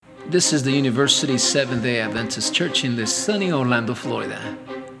This is the University Seventh-day Adventist Church in the sunny Orlando, Florida.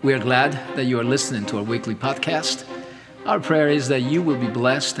 We are glad that you are listening to our weekly podcast. Our prayer is that you will be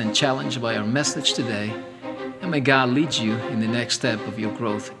blessed and challenged by our message today, and may God lead you in the next step of your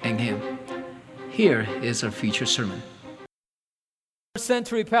growth in Him. Here is our feature sermon. First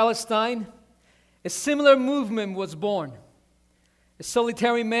century Palestine, a similar movement was born. A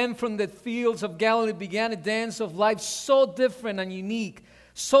solitary man from the fields of Galilee began a dance of life so different and unique,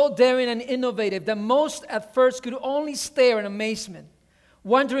 so daring and innovative that most at first could only stare in amazement,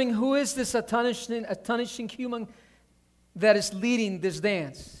 wondering who is this astonishing human that is leading this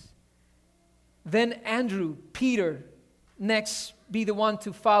dance. Then Andrew, Peter, next be the one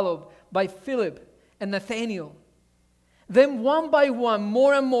to follow by Philip and Nathanael. Then one by one,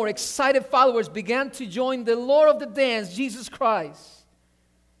 more and more excited followers began to join the Lord of the dance, Jesus Christ.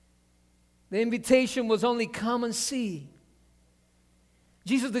 The invitation was only come and see.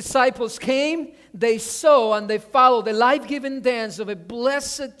 Jesus' disciples came, they saw, and they followed the life-giving dance of a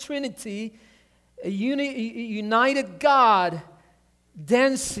blessed Trinity, a united God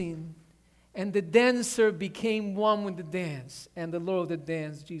dancing, and the dancer became one with the dance, and the Lord of the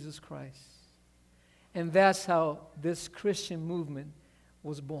dance, Jesus Christ. And that's how this Christian movement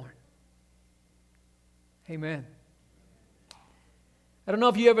was born. Amen. I don't know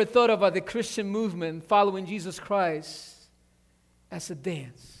if you ever thought about the Christian movement following Jesus Christ as a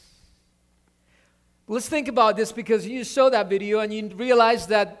dance. Let's think about this, because you saw that video and you realize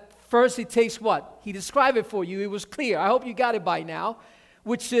that first it takes what? He described it for you. It was clear. I hope you got it by now.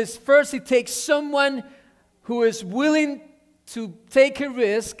 Which is, first it takes someone who is willing to take a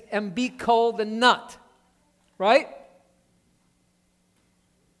risk and be called a nut. Right?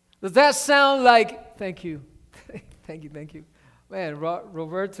 Does that sound like, thank you. Thank you. Man,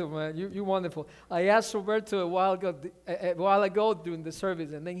 Roberto, man, you're wonderful. I asked Roberto a while ago during the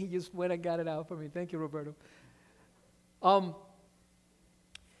service, and then he just went and got it out for me. Thank you, Roberto.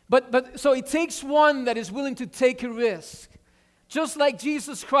 But so it takes one that is willing to take a risk, just like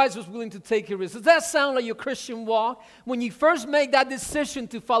Jesus Christ was willing to take a risk. Does that sound like your Christian walk? When you first made that decision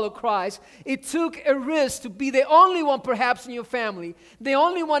to follow Christ, it took a risk to be the only one perhaps in your family, the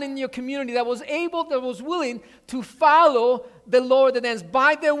only one in your community that was willing to follow the Lord the dance.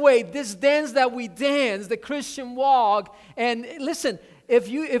 By the way, this dance that we dance, the Christian walk, and listen,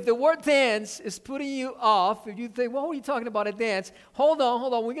 if the word dance is putting you off, if you think, what are you talking about, a dance? Hold on.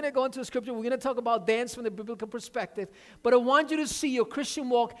 We're going to go into Scripture. We're going to talk about dance from the biblical perspective. But I want you to see your Christian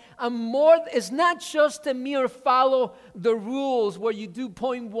walk, and more, it's not just a mere follow the rules where you do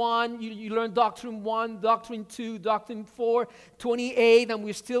point 1, you learn doctrine 1, doctrine 2, doctrine 4, 28, and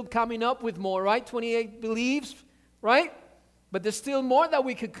we're still coming up with more, right? 28 beliefs, right? But there's still more that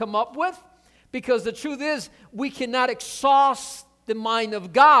we could come up with, because the truth is we cannot exhaust the mind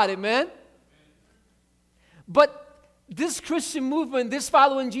of God, amen? But this Christian movement, this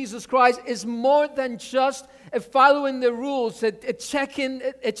following Jesus Christ, is more than just a following the rules, a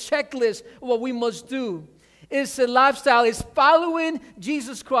checklist of what we must do. It's a lifestyle. It's following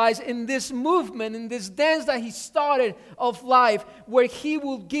Jesus Christ in this movement, in this dance that He started of life, where He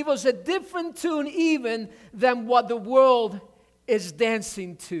will give us a different tune even than what the world is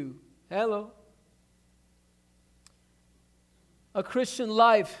dancing to. Hello? A Christian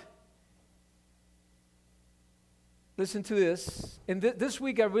life, listen to this, and this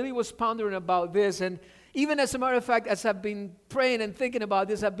week I really was pondering about this, and even as a matter of fact, as I've been praying and thinking about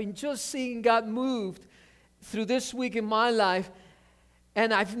this, I've been just seeing God moved through this week in my life,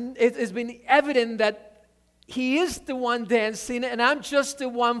 and it's been evident that He is the one dancing, and I'm just the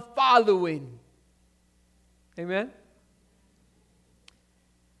one following. Amen?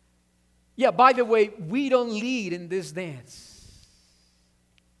 Yeah, by the way, we don't lead in this dance.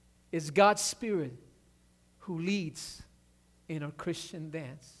 It's God's Spirit who leads in our Christian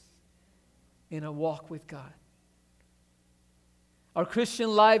dance, in our walk with God. Our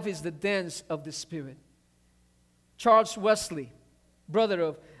Christian life is the dance of the Spirit. Charles Wesley,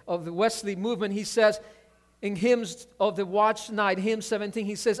 brother of the Wesley movement, he says, in Hymns of the Watch Night, hymn 17,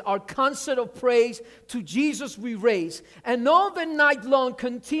 he says, our concert of praise to Jesus we raise, and all the night long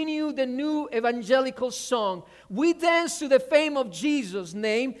continue the new evangelical song. We dance to the fame of Jesus'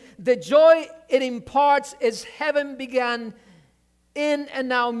 name. The joy it imparts as heaven began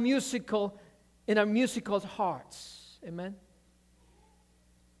in our musical hearts. Amen.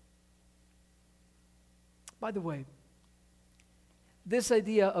 By the way, this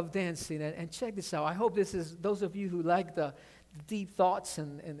idea of dancing, and check this out. I hope this is, those of you who like the deep thoughts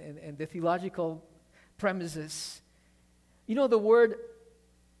and the theological premises. You know, the word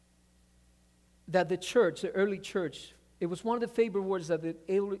that the church, the early church, It was one of the favorite words that the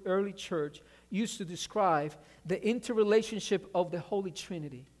early church used to describe the interrelationship of the Holy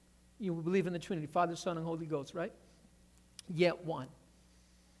Trinity. You believe in the Trinity, Father, Son, and Holy Ghost, right? Yet one.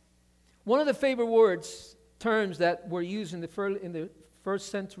 One of the favorite words, terms that were used in the first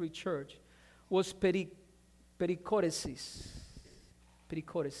century church was perichoresis.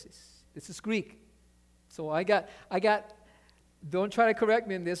 Perichoresis. This is Greek. So I got, don't try to correct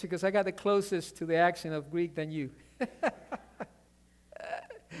me in this because I got the closest to the accent of Greek than you.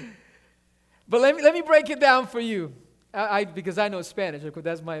 But let me break it down for you, because I know Spanish, because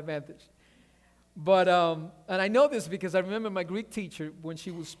that's my advantage. But and I know this because I remember my Greek teacher, when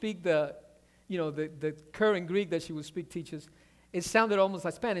she would speak the current Greek that she would speak teaches, it sounded almost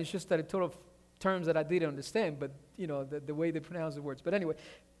like Spanish, just that it total terms that I didn't understand, but the way they pronounce the words. But anyway,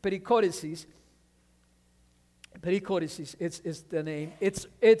 perichoresis, it's the name. It's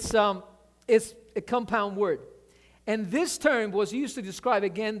a compound word. And this term was used to describe,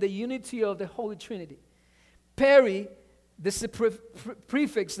 again, the unity of the Holy Trinity. Peri, this is a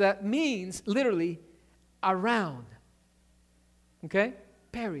prefix that means, literally, around. Okay?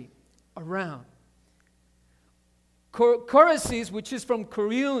 Peri, around. Choresis, which is from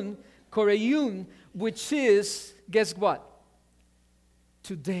choreun, which is, guess what?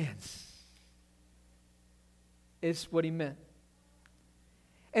 To dance. Is what he meant.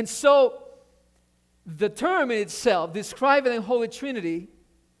 And so, the term in itself, describing the Holy Trinity,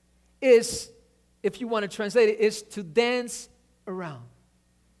 is, if you want to translate it, is to dance around.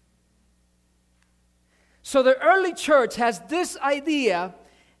 So the early church has this idea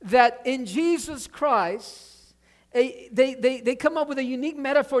that in Jesus Christ, they come up with a unique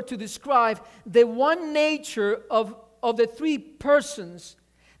metaphor to describe the one nature of the three persons,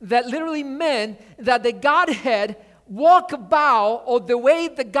 that literally meant that the Godhead walk about, or the way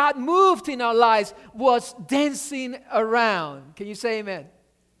that God moved in our lives was dancing around. Can you say amen?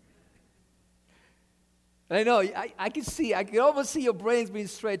 I know, I can almost see your brains being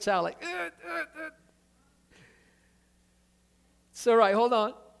stretched out like, It's all right, hold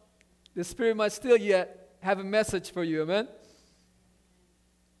on. The Spirit might still yet have a message for you, amen?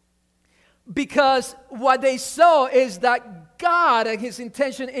 Because what they saw is that God and His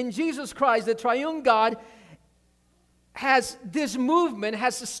intention in Jesus Christ, the triune God, has started this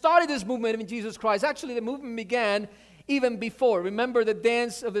movement in Jesus Christ. Actually, the movement began even before. Remember, the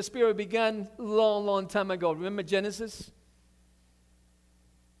dance of the Spirit began long, long time ago. Remember Genesis?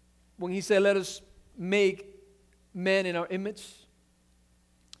 When He said, let us make man in our image.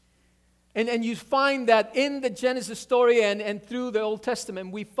 And you find that in the Genesis story and through the Old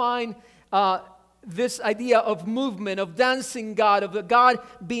Testament, we find this idea of movement, of dancing God, of the God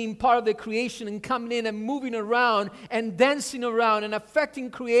being part of the creation and coming in and moving around and dancing around and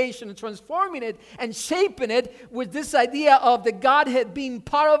affecting creation and transforming it and shaping it, with this idea of the Godhead being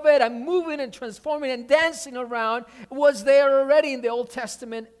part of it and moving and transforming and dancing around, was there already in the Old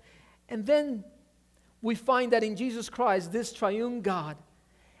Testament. And then we find that in Jesus Christ, this triune God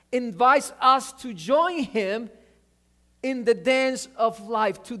invites us to join Him in the dance of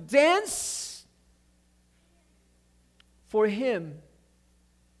life, to dance for Him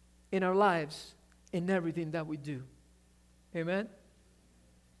in our lives, in everything that we do. Amen?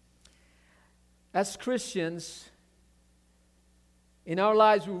 As Christians, in our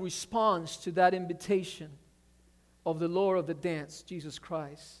lives, we respond to that invitation of the Lord of the dance, Jesus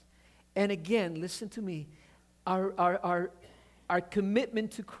Christ. And again, listen to me, our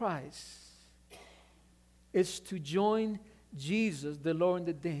commitment to Christ is to join Jesus, the Lord in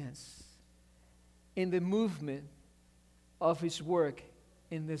the dance, in the movement of His work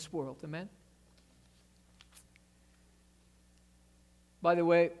in this world. Amen? By the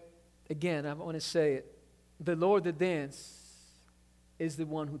way, again, I want to say it. The Lord the dance is the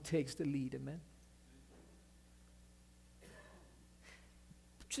one who takes the lead. Amen?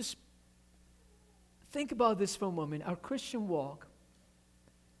 Just think about this for a moment. Our Christian walk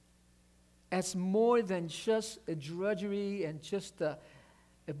as more than just a drudgery and just a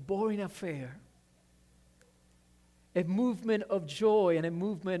boring affair. A movement of joy and a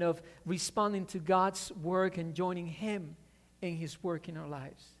movement of responding to God's work and joining Him in His work in our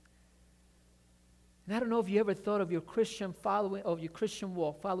lives. And I don't know if you ever thought of your Christian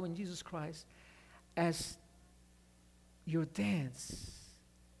walk, following Jesus Christ, as your dance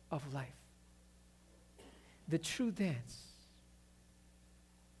of life. The true dance.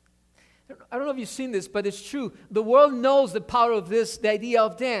 I don't know if you've seen this, but it's true. The world knows the power of this, the idea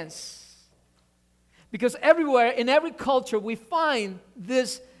of dance. Because everywhere, in every culture, we find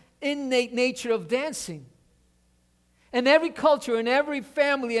this innate nature of dancing. And every culture, and every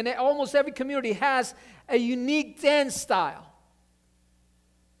family, and almost every community has a unique dance style.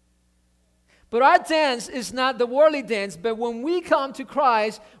 But our dance is not the worldly dance, but when we come to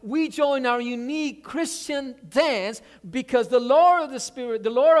Christ, we join our unique Christian dance because the Lord of the Spirit, the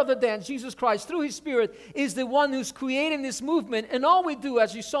Lord of the dance, Jesus Christ, through His Spirit, is the one who's creating this movement. And all we do,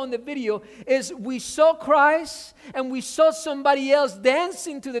 as you saw in the video, is we saw Christ and we saw somebody else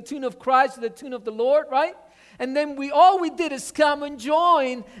dancing to the tune of Christ, to the tune of the Lord, right? And then all we did is come and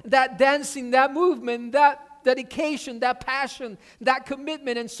join that dancing, that movement, that dedication, that passion, that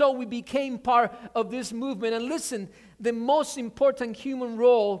commitment. And so we became part of this movement. And listen, the most important human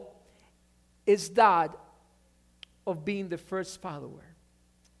role is that of being the first follower.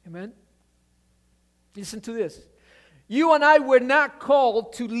 Amen? Listen to this. You and I were not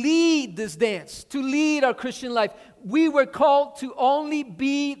called to lead this dance, to lead our Christian life. We were called to only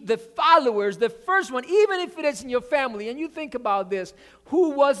be the followers, the first one, even if it is in your family. And you think about this.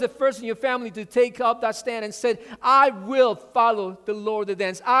 Who was the first in your family to take up that stand and said, I will follow the Lord of the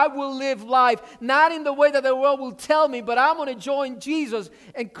dance. I will live life, not in the way that the world will tell me, but I'm going to join Jesus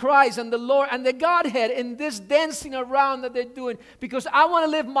and Christ and the Lord and the Godhead in this dancing around that they're doing, because I want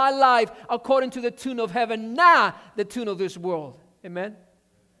to live my life according to the tune of heaven, not the tune of this world. Amen?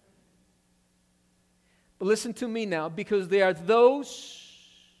 But listen to me now, because there are those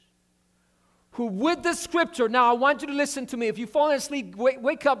who with the scripture, now I want you to listen to me. If you've fallen asleep,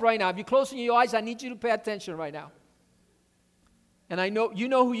 wake up right now. If you're closing your eyes, I need you to pay attention right now. And I know you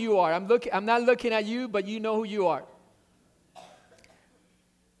know who you are. I'm not looking at you, but you know who you are.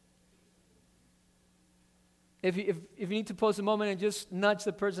 If you need to pause a moment and just nudge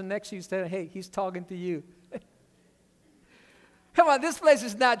the person next to you, say, hey, he's talking to you. Come on, this place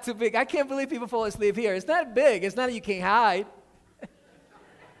is not too big. I can't believe people fall asleep here. It's not big. It's not that you can't hide.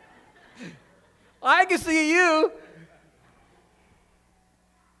 I can see you.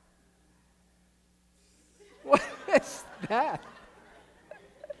 What is that?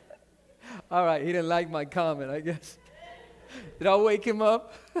 All right, he didn't like my comment, I guess. Did I wake him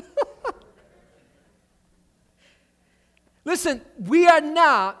up? Listen, we are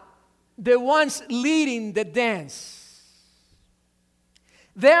not the ones leading the dance.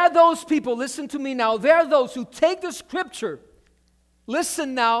 There are those people, listen to me now, there are those who take the scripture,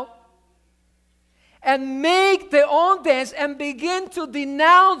 listen now, and make their own dance and begin to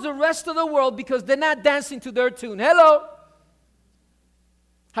denounce the rest of the world because they're not dancing to their tune. Hello?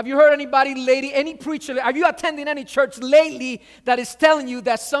 Have you heard anybody lately, any preacher, are you attending any church lately that is telling you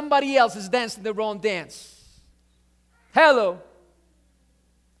that somebody else is dancing their own dance? Hello?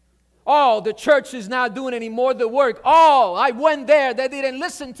 Oh, the church is not doing any more the work. Oh, I went there. They didn't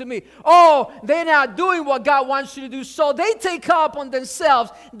listen to me. Oh, they're not doing what God wants you to do. So they take up on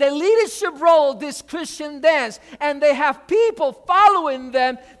themselves the leadership role of this Christian dance. And they have people following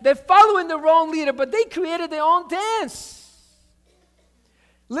them. They're following the wrong leader, but they created their own dance.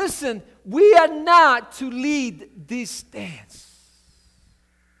 Listen, we are not to lead this dance.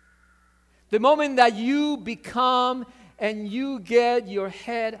 The moment that you become and you get your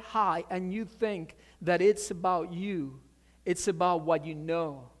head high and you think that it's about you, it's about what you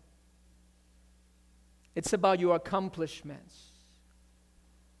know, it's about your accomplishments,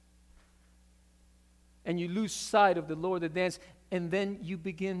 and you lose sight of the Lord of the dance, and then you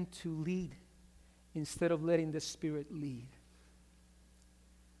begin to lead instead of letting the Spirit lead.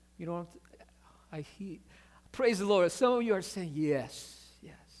 You know what I hear? Praise the Lord. Some of you are saying yes.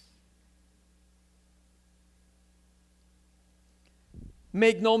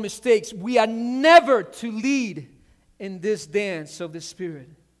 Make no mistakes, we are never to lead in this dance of the Spirit.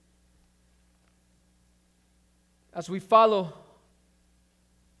 As we follow,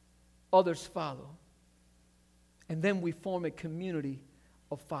 others follow. And then we form a community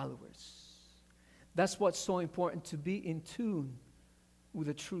of followers. That's what's so important, to be in tune with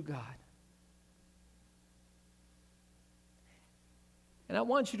the true God. And I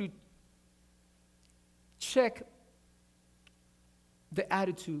want you to check the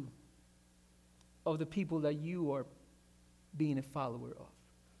attitude of the people that you are being a follower of,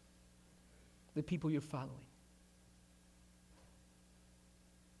 the people you're following.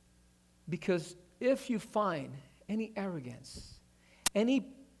 Because if you find any arrogance, any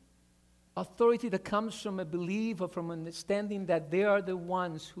authority that comes from a belief or from understanding that they are the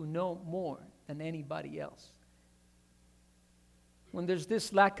ones who know more than anybody else, when there's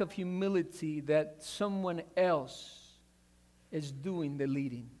this lack of humility that someone else is doing the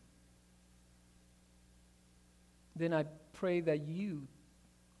leading, then I pray that you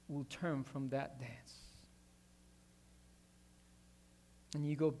will turn from that dance. And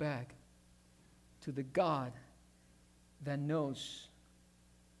you go back to the God that knows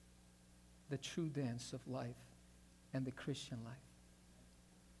the true dance of life and the Christian life.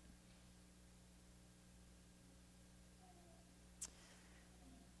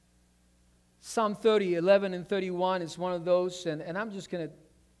 Psalm 30, 11 and 31 is one of those, and I'm just going to,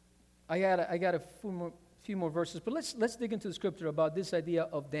 I got a few more verses, but let's dig into the scripture about this idea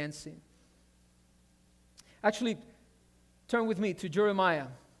of dancing. Actually, turn with me to Jeremiah,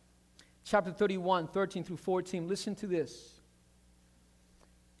 chapter 31, 13 through 14. Listen to this.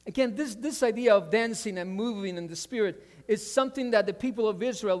 Again, this idea of dancing and moving in the Spirit is something that the people of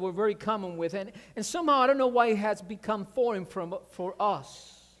Israel were very common with, and somehow, I don't know why it has become foreign for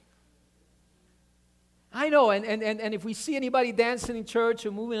us. I know, and if we see anybody dancing in church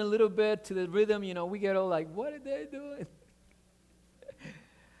or moving a little bit to the rhythm, we get all like, what are they doing?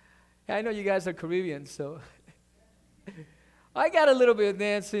 I know you guys are Caribbean, so I got a little bit of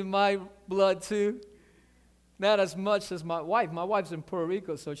dance in my blood too. Not as much as my wife. My wife's in Puerto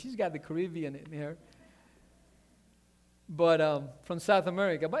Rico, so she's got the Caribbean in her. But from South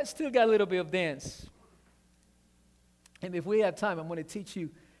America, but I still got a little bit of dance. And if we have time, I'm going to teach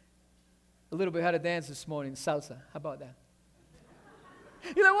you a little bit how to dance this morning, salsa. How about that?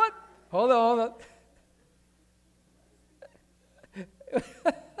 You know what? Hold on.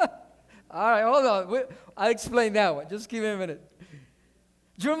 All right, hold on. I'll explain that one. Just give me a minute.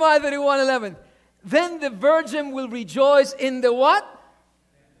 Jeremiah 31:11. Then the virgin will rejoice in the what?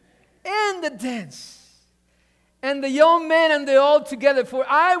 In the dance. And the young men and the old together. For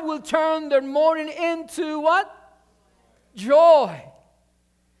I will turn their mourning into what? Joy.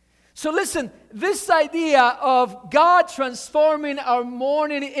 So listen, this idea of God transforming our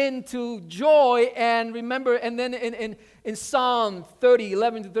mourning into joy, and remember, and then in Psalm 30,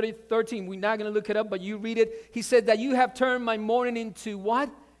 11 to 13, we're not going to look it up, but you read it. He said that you have turned my mourning into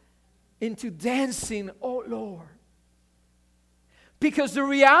what? Into dancing, oh Lord. Because the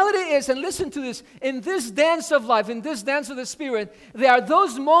reality is, and listen to this, in this dance of life, in this dance of the Spirit, there are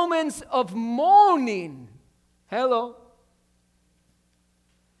those moments of mourning. Hello.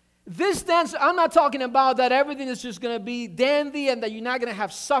 This dance, I'm not talking about that everything is just going to be dandy and that you're not going to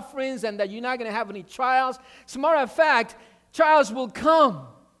have sufferings and that you're not going to have any trials. As a matter of fact, trials will come.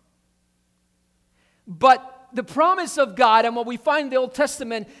 But the promise of God, and what we find in the Old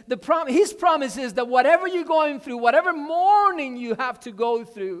Testament, His promise is that whatever you're going through, whatever mourning you have to go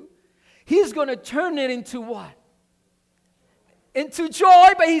through, He's going to turn it into what? Into joy.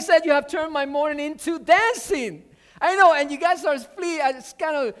 But He said, you have turned my mourning into dancing. I know, and you guys are it's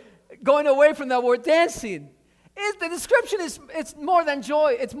kind of going away from that word dancing. The description is it's more than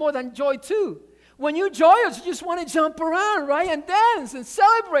joy. It's more than joy too. When you're joyous, you just want to jump around, right? And dance and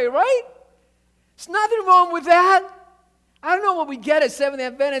celebrate, right? There's nothing wrong with that. I don't know what we get at Seventh-day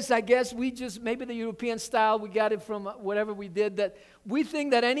Adventists. I guess we just, maybe the European style, we got it from whatever we did, that we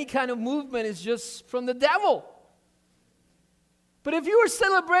think that any kind of movement is just from the devil. But if you are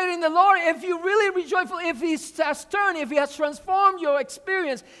celebrating the Lord, if you're really rejoiceful, if He has turned, if He has transformed your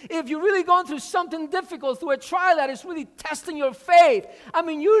experience, if you're really going through something difficult, through a trial that is really testing your faith, I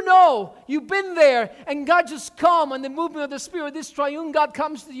mean, you've been there, and God just come, and the movement of the Spirit, this triune God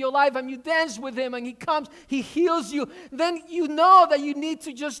comes to your life, and you dance with Him, and He comes, He heals you, then you know that you need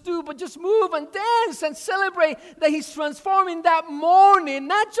to just move and dance and celebrate that He's transforming that mourning,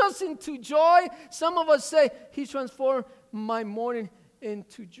 not just into joy. Some of us say, He transformed my mourning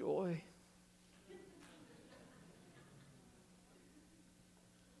into joy.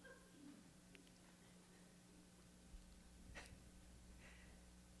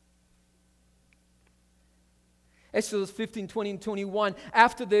 Exodus 15, 20, and 21.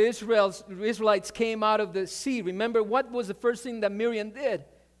 After the Israelites came out of the sea, remember what was the first thing that Miriam did?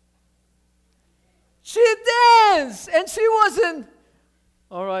 She danced, and she wasn't,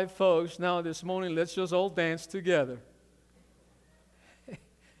 all right, folks, now this morning let's just all dance together.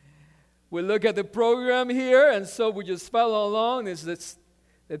 We look at the program here, and so we just follow along. There's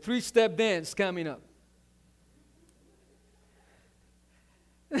the three-step dance coming up.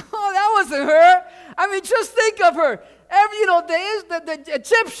 No, that wasn't her. I mean, just think of her. The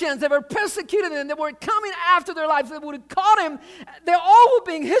Egyptians, they were persecuted and they were coming after their lives. They would have caught him. They all would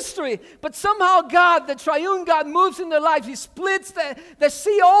be in history. But somehow God, the triune God, moves in their lives. He splits the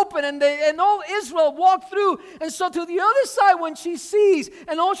sea open and all Israel walked through. And so to the other side, when she sees,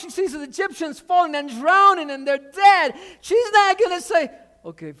 and all she sees is Egyptians falling and drowning and they're dead, she's not going to say,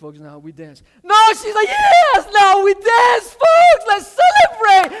 okay, folks, now we dance. No, she's like, yes, now we dance, folks. Let's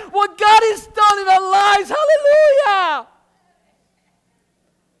celebrate what God has done in our lives. Hallelujah.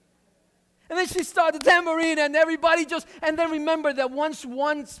 And then she started the tambourine, and everybody just, and then remember that once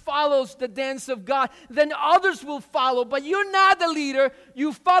one follows the dance of God, then others will follow. But you're not the leader.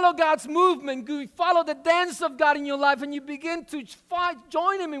 You follow God's movement. You follow the dance of God in your life, and you begin to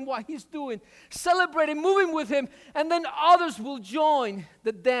join Him in what He's doing, celebrating, moving with Him, and then others will join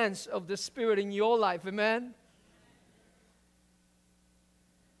the dance of the Spirit in your life. Amen?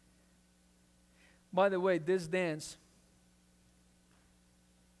 By the way, this dance,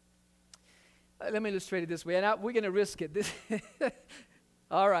 let me illustrate it this way, and we're going to risk it.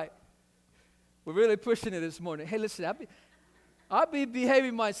 All right. We're really pushing it this morning. Hey, listen, I'll be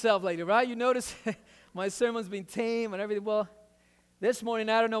behaving myself later, right? You notice my sermon's been tame and everything. Well, this morning,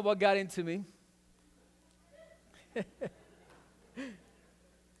 I don't know what got into me.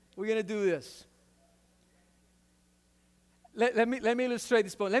 We're going to do this. Let me illustrate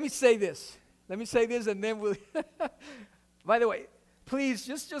this point. Let me say this, and then we'll... By the way, please,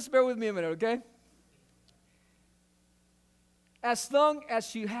 just bear with me a minute, okay? As long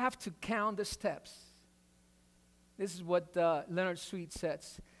as you have to count the steps, this is what Leonard Sweet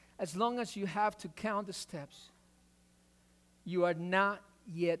says. As long as you have to count the steps, you are not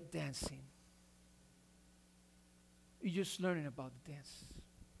yet dancing. You're just learning about the dance.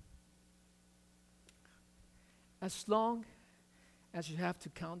 As long as you have to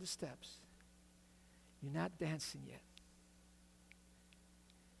count the steps, you're not dancing yet.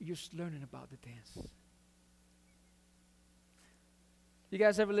 You're just learning about the dance. You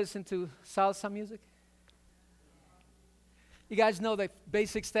guys ever listen to salsa music? You guys know the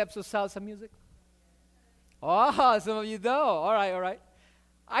basic steps of salsa music? Oh, some of you know. All right.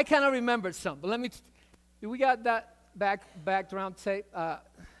 I cannot remember some, but we got that background tape.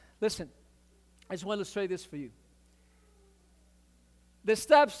 Listen, I just want to illustrate this for you.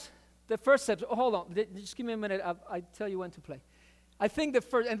 The first steps, hold on, just give me a minute, I'll tell you when to play. I think the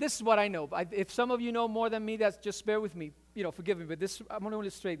first, and this is what I know, if some of you know more than me, that's just bear with me, forgive me, but I'm going to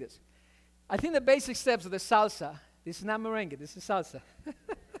illustrate this. I think the basic steps of the salsa, this is not merengue, this is salsa.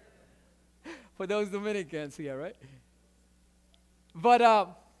 For those Dominicans here, right? But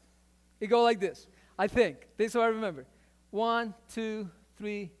it goes like this, I think. This is what I remember. 1, 2,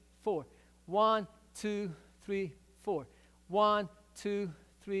 3, 4. 1, 2, 3, 4. 1, 2,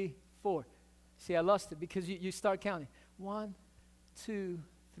 3, 4. See, I lost it because you start counting. 1, 2,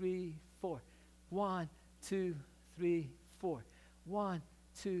 3, 4. 1, 2, 3, 4. 1,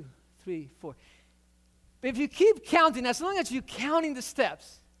 2, 3, 4. But if you keep counting, as long as you're counting the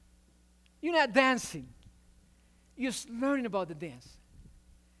steps, you're not dancing. You're just learning about the dance.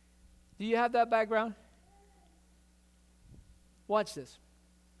 Do you have that background? Watch this.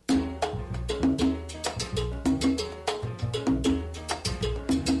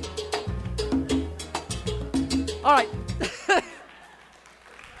 All right.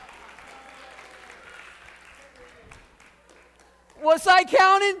 Was I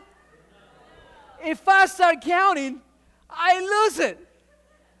counting? If I start counting, I lose it.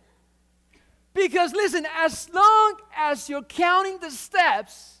 Because listen, as long as you're counting the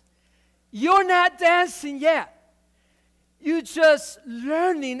steps, you're not dancing yet. You're just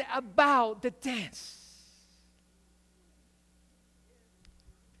learning about the dance.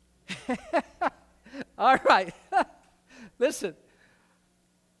 All right. Listen.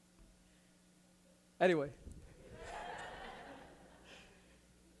 Anyway.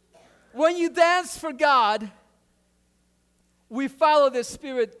 When you dance for God, we follow the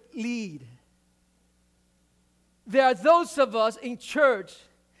Spirit lead. There are those of us in church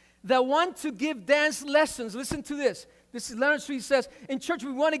that want to give dance lessons. Listen to this. This is Leonard Sweet says, in church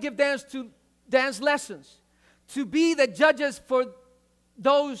we want to give dance lessons. To be the judges for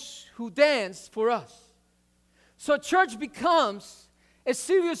those who dance for us. So church becomes a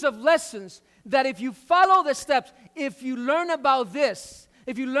series of lessons that if you follow the steps, if you learn about this,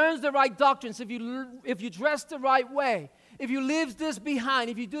 if you learn the right doctrines, if you dress the right way, if you leave this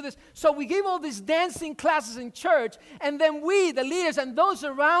behind, if you do this. So we give all these dancing classes in church, and then we, the leaders, and those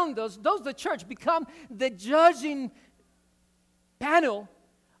around us, the church, become the judging panel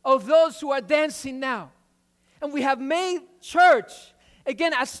of those who are dancing now. And we have made church,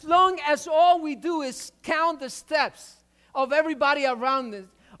 again, as long as all we do is count the steps of everybody around us,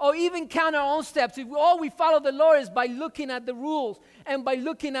 or even count our own steps. If all we follow the Lord is by looking at the rules and by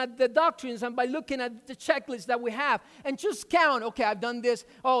looking at the doctrines and by looking at the checklist that we have and just count, okay, I've done this.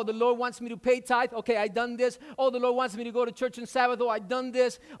 Oh, the Lord wants me to pay tithe. Okay, I've done this. Oh, the Lord wants me to go to church on Sabbath. Oh, I've done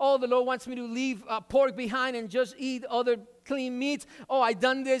this. Oh, the Lord wants me to leave pork behind and just eat other clean meat. Oh, I've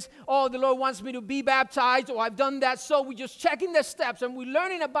done this. Oh, the Lord wants me to be baptized. Oh, I've done that. So we're just checking the steps and we're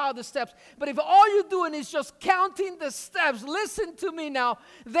learning about the steps. But if all you're doing is just counting the steps, listen to me now,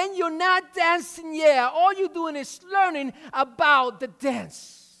 then you're not dancing yet. All you're doing is learning about the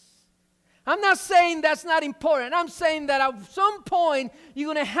dance. I'm not saying that's not important. I'm saying that at some point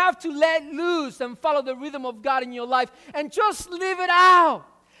you're going to have to let loose and follow the rhythm of God in your life and just live it out.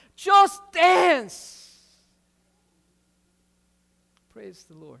 Just dance. Praise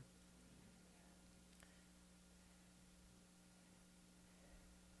the Lord.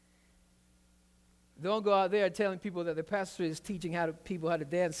 Don't go out there telling people that the pastor is teaching people how to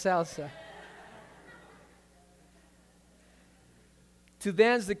dance salsa. To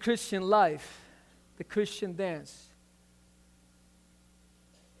dance the Christian life, the Christian dance,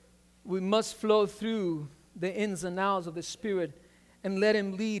 we must flow through the ins and outs of the Spirit and let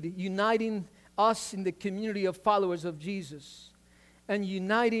Him lead, uniting us in the community of followers of Jesus and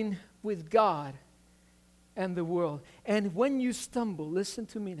uniting with God and the world. And when you stumble, listen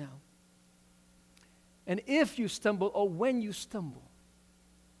to me now. And if you stumble or when you stumble,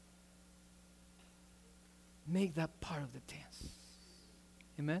 make that part of the dance.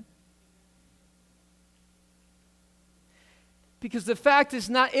 Amen? Because the fact is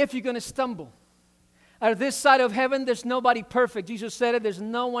not if you're going to stumble. At this side of heaven, there's nobody perfect. Jesus said it, there's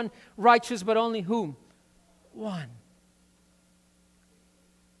no one righteous, but only whom? One.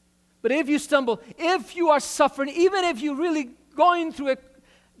 But if you stumble, if you are suffering, even if you're really going through a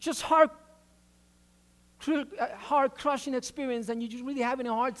just heart-crushing experience and you're just really having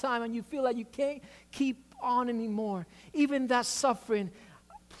a hard time and you feel like you can't keep on anymore, even that suffering,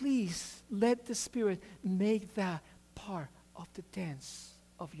 please let the Spirit make that part of the dance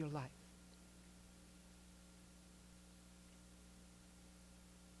of your life.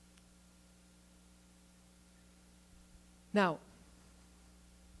 Now,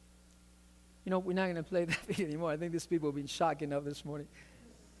 we're not going to play that video anymore. I think these people have been shocked enough this morning.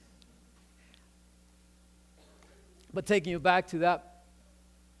 But taking you back to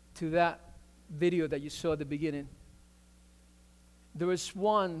that video that you saw at the beginning, there is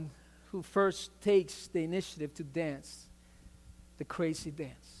one who first takes the initiative to dance, the crazy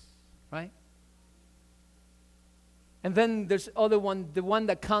dance, right? And then there's other one, the one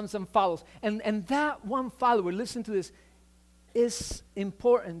that comes and follows. And that one follower, listen to this, is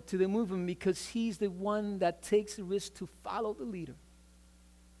important to the movement because he's the one that takes the risk to follow the leader.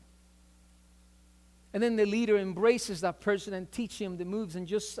 And then the leader embraces that person and teaches him the moves and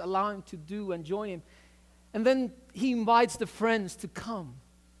just allow him to do and join him. And then he invites the friends to come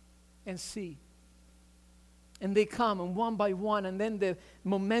and see. And they come, and one by one, and then the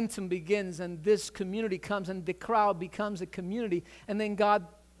momentum begins, and this community comes, and the crowd becomes a community, and then God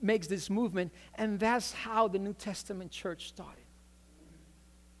makes this movement, and that's how the New Testament church started.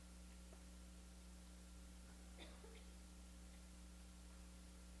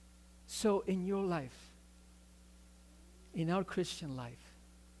 So in your life, in our Christian life,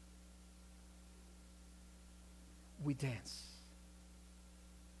 we dance.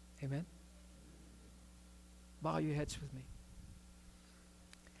 Amen? Bow your heads with me.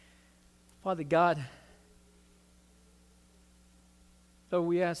 Father God, Lord,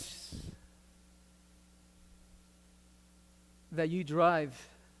 we ask that you drive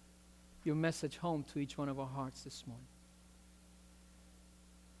your message home to each one of our hearts this morning.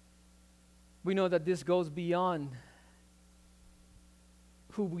 We know that this goes beyond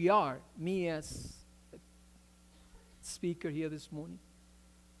who we are, me as a speaker here this morning.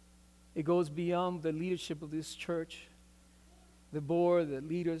 It goes beyond the leadership of this church, the board, the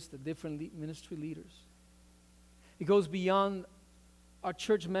leaders, the different ministry leaders. It goes beyond our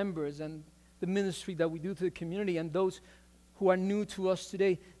church members and the ministry that we do to the community and those who are new to us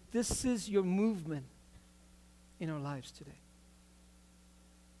today. This is your movement in our lives today.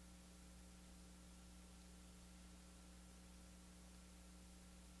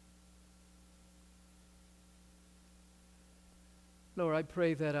 Lord, I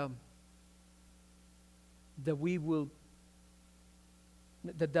pray that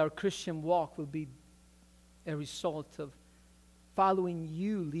that our Christian walk will be a result of following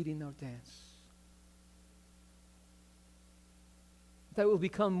you leading our dance. That will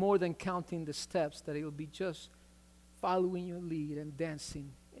become more than counting the steps, that it will be just following your lead and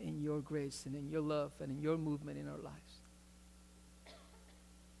dancing in your grace and in your love and in your movement in our lives.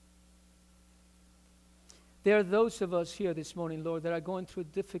 There are those of us here this morning, Lord, that are going through a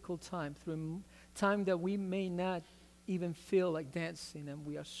difficult time, through a time that we may not even feel like dancing, and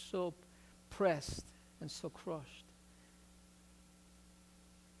we are so pressed and so crushed.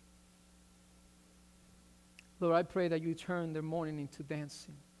 Lord, I pray that you turn their mourning into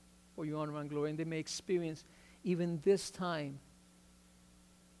dancing for your honor and glory, and they may experience even this time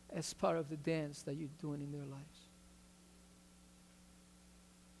as part of the dance that you're doing in their lives.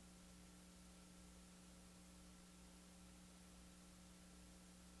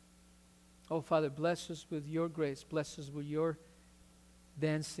 Oh, Father, bless us with your grace. Bless us with your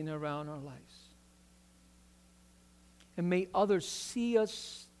dancing around our lives. And may others see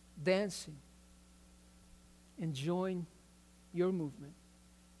us dancing and join your movement.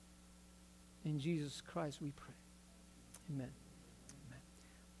 In Jesus Christ we pray. Amen. Amen.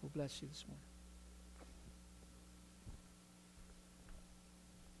 We'll bless you this morning.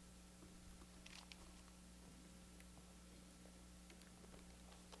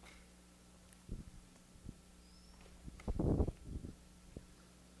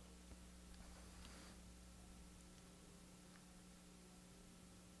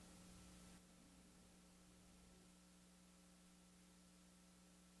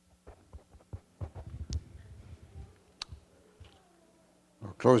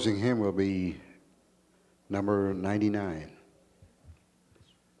 Our closing hymn will be number 99.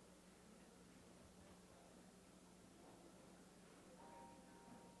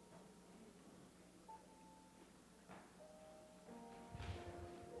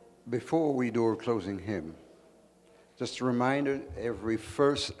 Before we do our closing hymn, just a reminder, every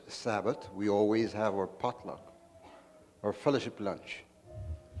first Sabbath we always have our potluck, our fellowship lunch.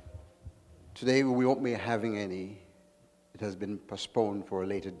 Today we won't be having any. It has been postponed for a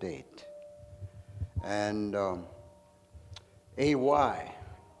later date. And AY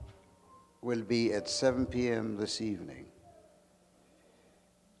will be at 7 p.m. this evening.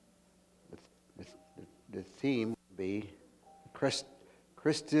 The theme will be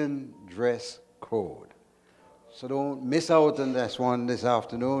Christian dress code. So don't miss out on this one this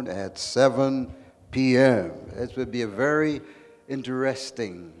afternoon at 7 p.m. It will be a very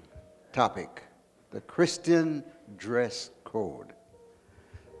interesting topic, the Christian dress code.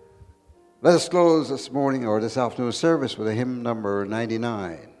 Let us close this morning or this afternoon service with a hymn number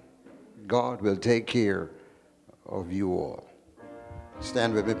 99. God will take care of you all.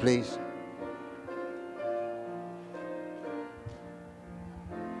 Stand with me, please.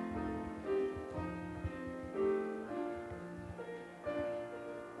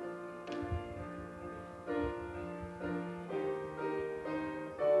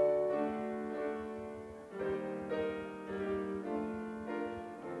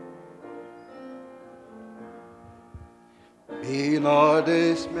 Be not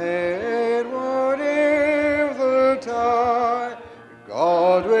dismayed, whatever the tide,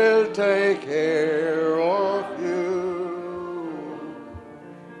 God will take care of you.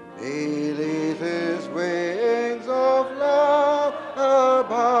 Beneath his wings of love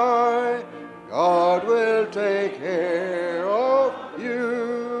abide, God will take care of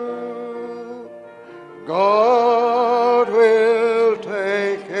you. God will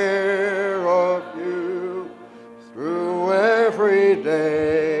take care of you through every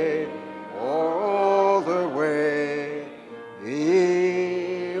day or all the way.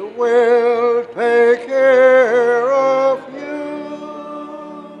 He will take care of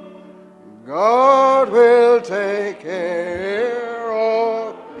you. God will take care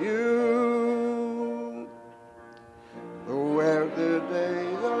of you. Though the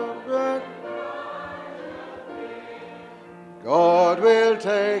days of death, God will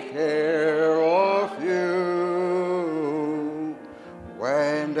take care of you.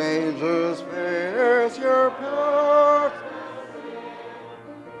 When dangers face your path,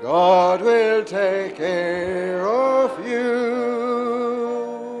 God will take care of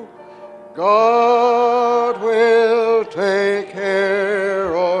you. God will take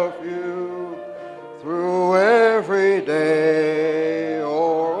care of you through every day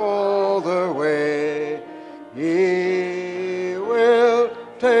or all the way. He will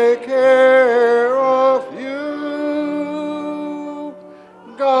take care of you.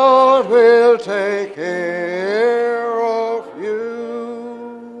 God will take care of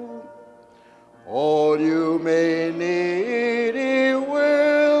you. All you may need, He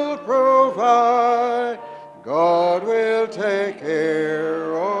will provide. God will take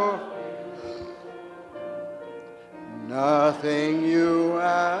care of you. Nothing you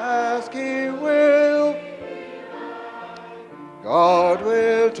ask, He will. God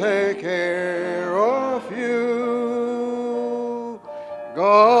will take care of you.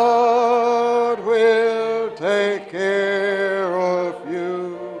 God will take care of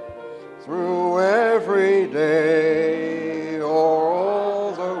you through every day or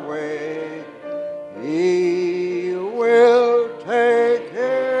all the way. He will take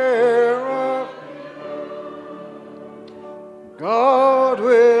care of you.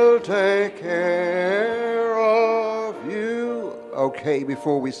 okay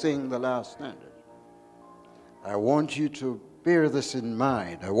before we sing the last stanza. I want you to bear this in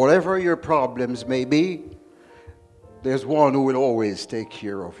mind. Whatever your problems may be, there's one who will always take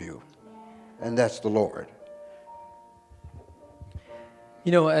care of you, and that's the Lord.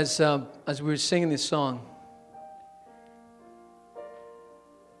 You know, as we were singing this song,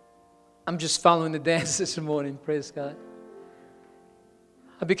 I'm just following the dance this morning, praise God.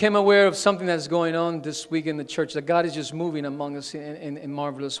 I became aware of something that's going on this week in the church, that God is just moving among us in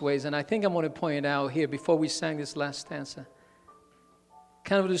marvelous ways. And I think I'm going to point it out here before we sang this last stanza,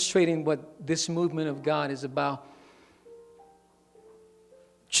 kind of illustrating what this movement of God is about.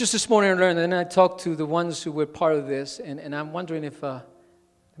 Just this morning I learned, and I talked to the ones who were part of this, and I'm wondering if they're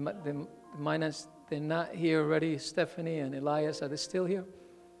not here already. Stephanie and Elias, are they still here?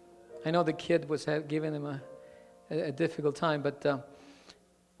 I know the kid was giving them a difficult time, but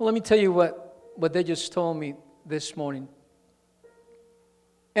well, let me tell you what they just told me this morning.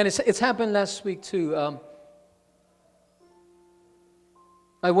 And it's happened last week too.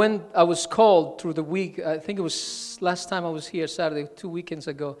 I was called through the week. I think it was last time I was here, Saturday, 2 weekends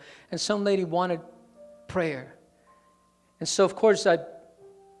ago, and some lady wanted prayer. And so, of course, I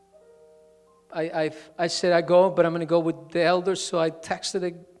said I go, but I'm going to go with the elders. So I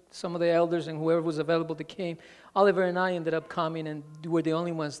texted some of the elders, and whoever was available that came. Oliver and I ended up coming, and we were the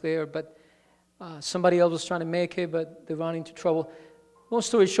only ones there. But somebody else was trying to make it, but they ran into trouble. Long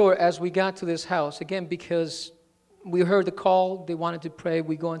story short, as we got to this house, again, because we heard the call, they wanted to pray,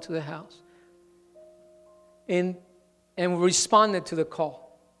 we go into the house. And we responded to the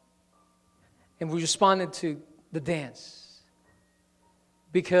call. And we responded to the dance.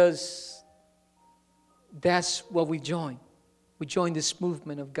 Because that's what we joined. We joined this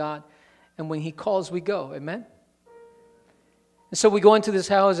movement of God. And when He calls, we go. Amen? And so we go into this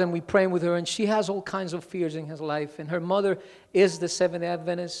house and we pray with her. And she has all kinds of fears in her life. And her mother is the Seventh-day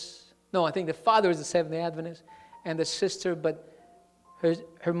Adventist. No, I think the father is the Seventh-day Adventist. And the sister, but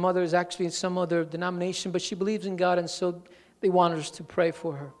her mother is actually in some other denomination. But she believes in God. And so they want us to pray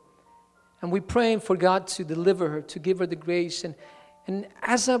for her. And we're praying for God to deliver her, to give her the grace. And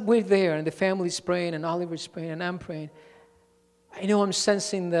as we're there, and the family's praying, and Oliver's praying, and I'm praying, I know I'm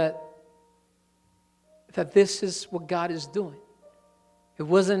sensing that this is what God is doing. It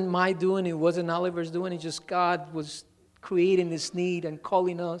wasn't my doing, it wasn't Oliver's doing, it's just God was creating this need and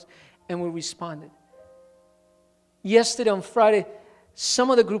calling us, and we responded. Yesterday on Friday, some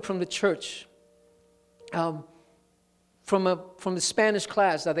of the group from the church, from the Spanish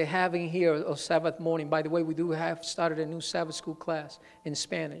class that they're having here on Sabbath morning. By the way, we do have started a new Sabbath school class in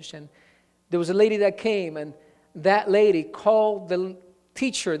Spanish. And there was a lady that came, and that lady called the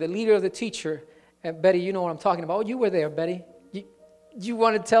teacher, the leader of the teacher. And Betty, you know what I'm talking about. Oh, you were there, Betty. You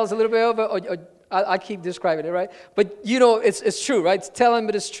want to tell us a little bit about it? Or I keep describing it, right? But you know, it's true, right? Tell him,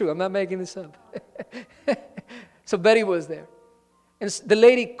 but it's true. I'm not making this up. So Betty was there. And the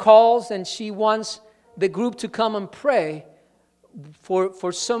lady calls, and she wants the group to come and pray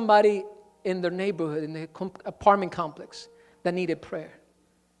for somebody in their neighborhood, in the apartment complex, that needed prayer.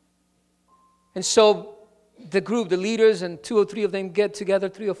 And so the group, the leaders, and 2 or 3 of them get together,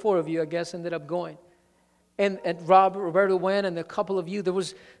 3 or 4 of you, I guess, ended up going. And Roberto went, and a couple of you. There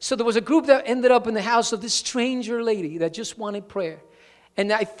was a group that ended up in the house of this stranger lady that just wanted prayer.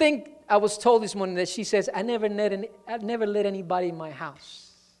 And I think I was told this morning that she says, I never let anybody in my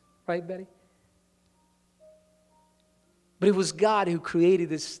house. Right, Betty? But it was God who created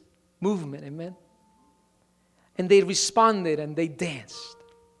this movement, amen? And they responded and they danced.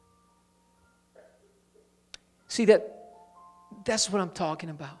 See, that's what I'm talking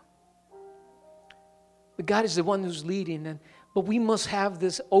about. But God is the one who's leading, but we must have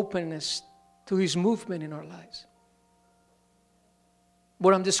this openness to His movement in our lives.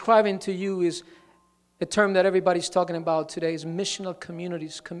 What I'm describing to you is a term that everybody's talking about today, is missional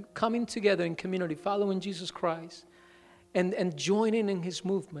communities, coming together in community, following Jesus Christ, and joining in His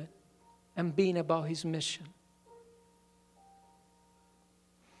movement and being about His mission.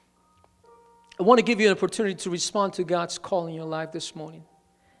 I want to give you an opportunity to respond to God's call in your life this morning.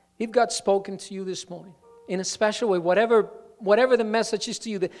 If God's spoken to you this morning in a special way, whatever the message is to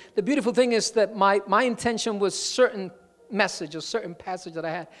you, the beautiful thing is that my intention was certain message or certain passage that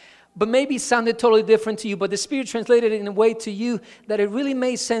I had, but maybe it sounded totally different to you, but the Spirit translated it in a way to you that it really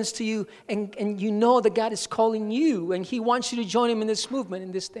made sense to you, and you know that God is calling you, and He wants you to join Him in this movement,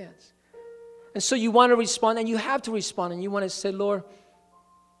 in this dance. And so you want to respond, and you have to respond, and you want to say, Lord,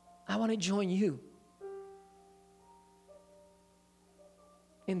 I want to join you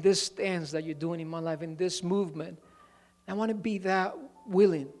in this dance that you're doing in my life, in this movement. I want to be that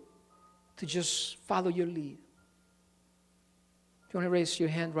willing to just follow your lead. If you want to raise your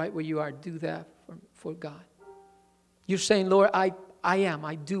hand right where you are, do that for God. You're saying, Lord, I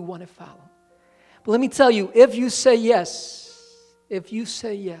do want to follow. But let me tell you, if you say yes, then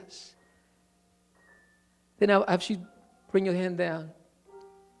I'll have you bring your hand down.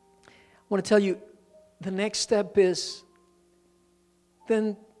 I want to tell you, the next step is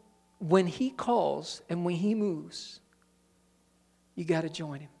then when He calls and when He moves, you got to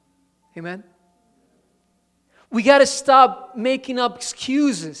join Him. Amen? We got to stop making up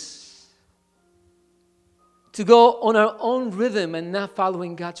excuses to go on our own rhythm and not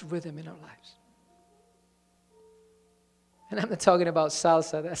following God's rhythm in our lives. And I'm not talking about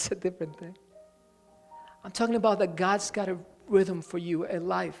salsa. That's a different thing. I'm talking about that God's got a rhythm for you, a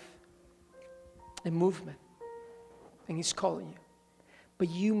life, a movement. And He's calling you. But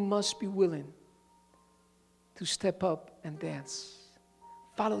you must be willing to step up and dance.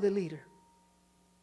 Follow the leader.